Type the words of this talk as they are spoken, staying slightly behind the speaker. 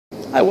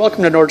Hi,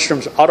 welcome to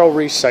Nordstrom's Auto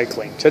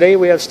Recycling. Today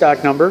we have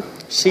stock number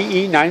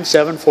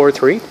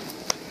CE9743.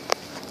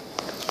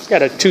 It's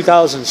got a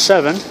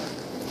 2007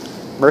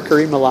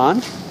 Mercury Milan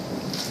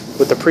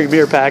with the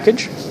Premier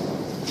package.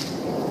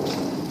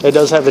 It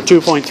does have a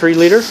 2.3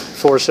 liter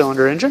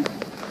 4-cylinder engine,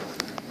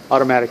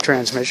 automatic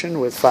transmission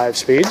with 5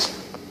 speeds.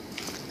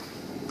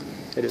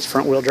 It is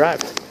front wheel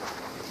drive.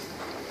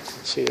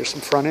 Let's see, there's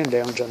some front end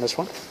damage on this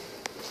one.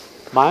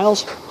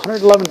 Miles,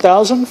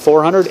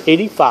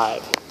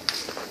 111,485.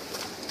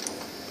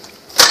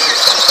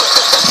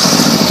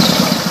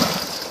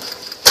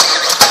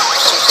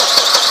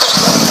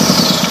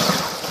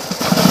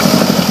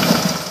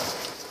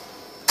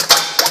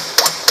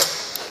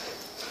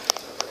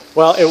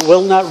 Well, it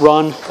will not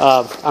run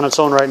on its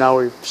own right now.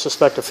 We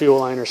suspect a fuel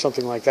line or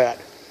something like that.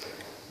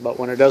 But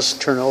when it does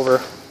turn over,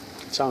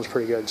 it sounds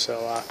pretty good. So,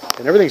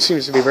 and everything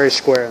seems to be very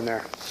square in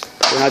there.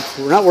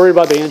 We're not worried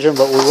about the engine,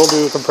 but we will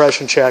do a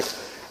compression check,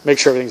 make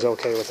sure everything's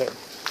okay with it.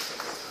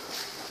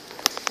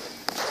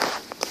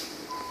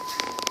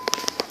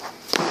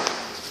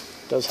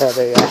 It does have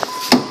a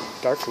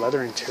dark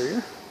leather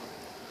interior.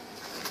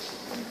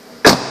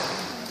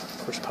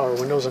 Of course, power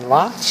windows and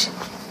locks.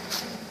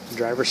 The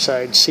driver's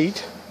side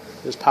seat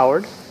is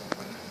powered.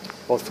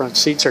 Both front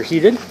seats are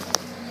heated. It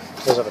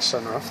does have a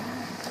sunroof.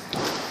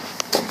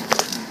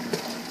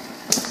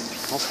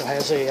 Also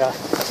has a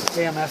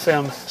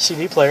AM/FM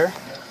CD player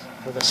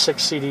with a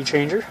 6 CD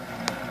changer.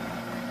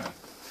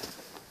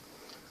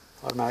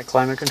 Automatic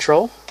climate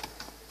control.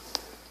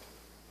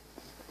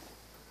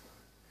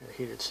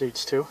 Heated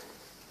seats too.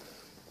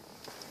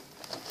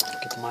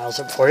 Get the miles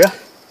up for you.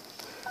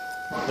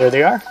 There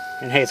they are.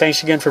 And hey,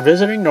 thanks again for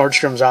visiting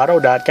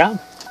NordstromsAuto.com.